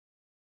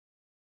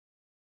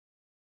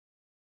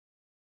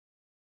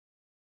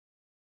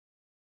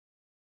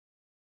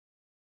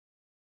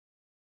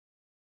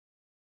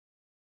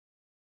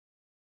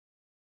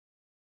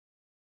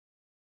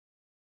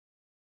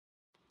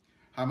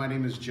Hi, my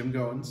name is Jim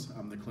Goins.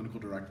 I'm the clinical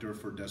director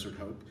for Desert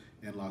Hope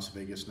in Las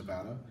Vegas,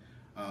 Nevada.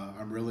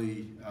 I'm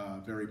really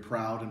very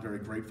proud and very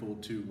grateful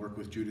to work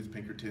with Judith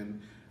Pinkerton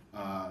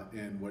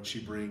and what she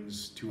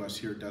brings to us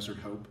here at Desert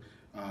Hope,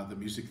 the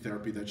music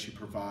therapy that she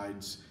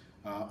provides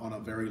on a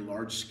very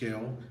large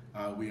scale.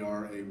 We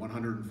are a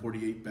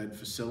 148-bed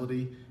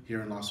facility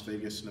here in Las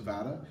Vegas,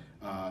 Nevada,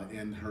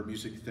 and her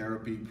music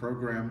therapy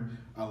program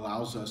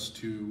allows us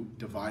to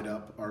divide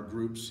up our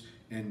groups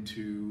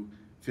into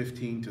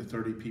 15 to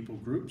 30 people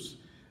groups.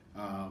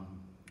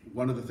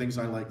 One of the things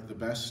I like the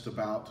best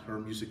about her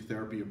music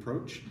therapy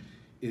approach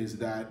is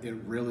that it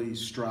really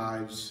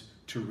strives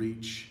to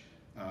reach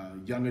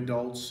young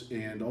adults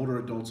and older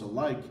adults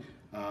alike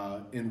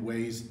in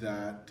ways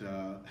that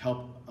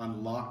help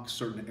unlock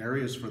certain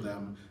areas for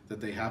them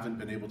that they haven't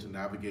been able to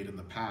navigate in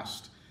the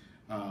past.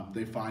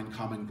 They find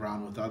common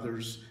ground with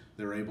others.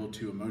 They're able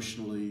to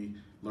emotionally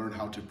learn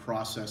how to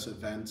process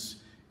events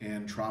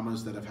and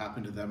traumas that have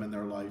happened to them in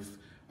their life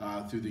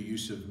through the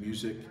use of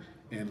music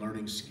and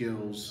learning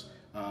skills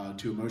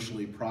to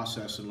emotionally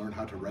process and learn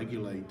how to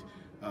regulate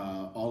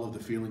all of the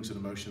feelings and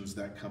emotions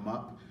that come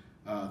up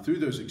through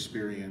those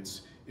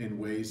experiences in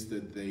ways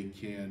that they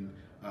can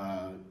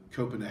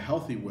cope in a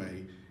healthy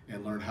way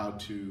and learn how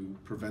to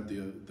prevent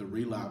the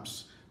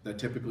relapse that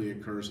typically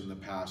occurs in the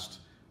past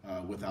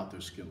without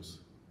those skills.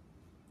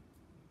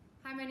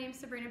 Hi, my name is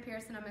Sabrina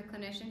Pearson. I'm a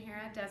clinician here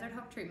at Desert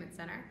Hope Treatment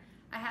Center.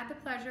 I had the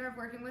pleasure of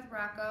working with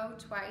Rocco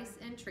twice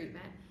in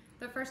treatment.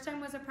 The first time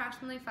was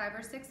approximately 5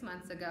 or 6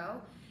 months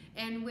ago,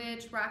 in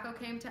which Rocco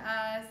came to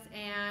us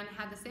and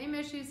had the same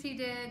issues he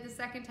did the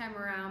second time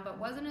around, but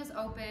wasn't as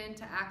open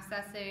to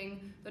accessing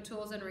the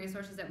tools and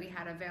resources that we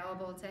had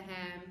available to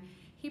him.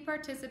 He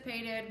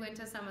participated, went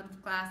to some of the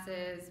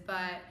classes,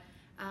 but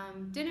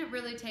didn't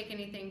really take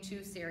anything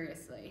too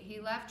seriously.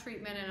 He left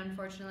treatment and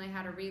unfortunately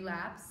had a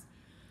relapse,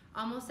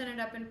 almost ended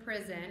up in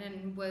prison,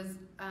 and was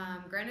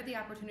granted the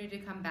opportunity to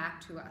come back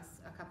to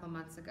us a couple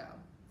months ago.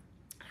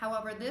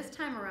 However, this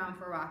time around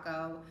for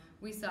Rocco,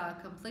 we saw a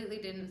completely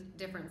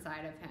different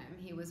side of him.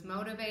 He was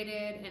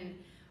motivated and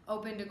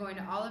open to going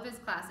to all of his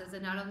classes,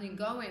 and not only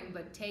going,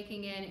 but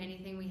taking in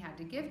anything we had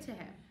to give to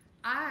him.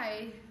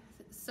 I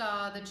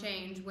saw the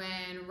change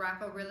when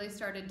Rocco really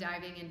started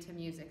diving into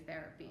music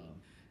therapy.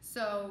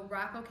 So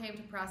Rocco came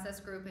to process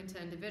group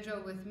into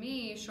individual with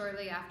me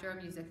shortly after a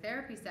music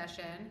therapy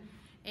session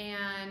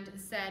and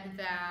said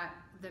that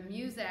the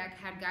music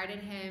had guided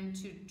him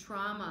to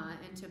trauma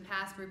and to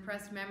past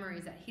repressed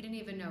memories that he didn't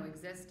even know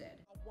existed.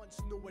 I once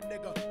knew a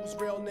nigga whose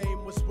real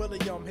name was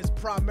William. His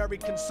primary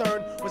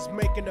concern was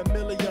making a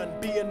million,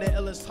 being the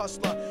illest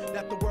hustler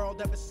that the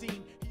world ever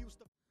seen.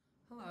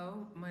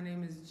 Hello, my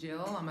name is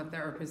Jill. I'm a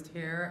therapist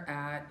here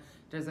at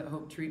Desert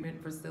Hope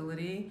Treatment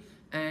Facility,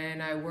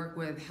 and I work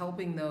with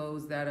helping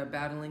those that are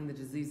battling the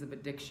disease of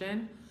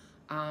addiction.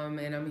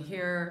 And I'm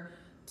here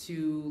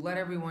to let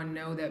everyone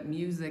know that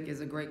music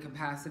is a great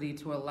capacity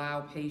to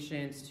allow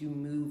patients to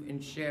move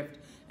and shift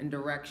in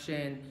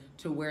direction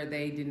to where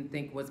they didn't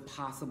think was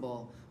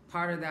possible.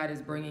 Part of that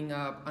is bringing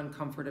up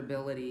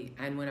uncomfortability,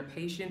 and when a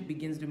patient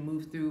begins to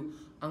move through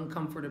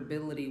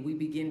uncomfortability, we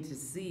begin to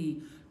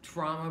see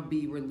trauma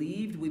be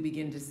relieved, we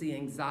begin to see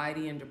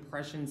anxiety and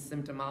depression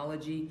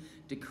symptomology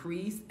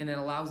decrease, and it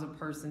allows a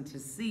person to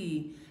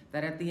see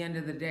that at the end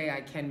of the day, I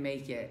can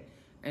make it.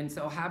 And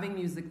so having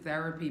music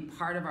therapy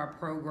part of our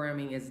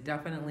programming is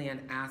definitely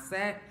an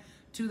asset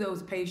to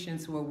those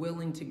patients who are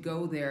willing to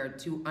go there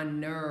to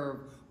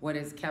unnerve what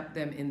has kept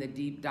them in the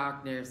deep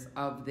darkness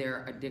of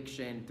their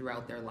addiction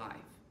throughout their life.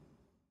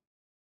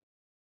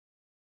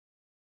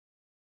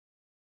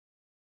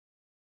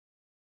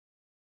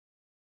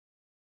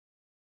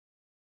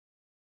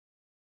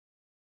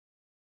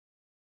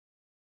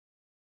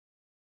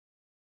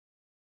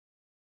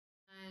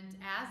 And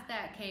as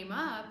that came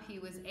up, he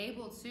was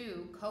able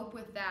to cope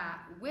with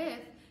that with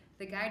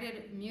the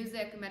guided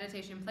music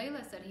meditation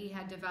playlist that he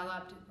had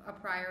developed a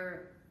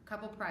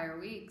couple prior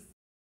weeks.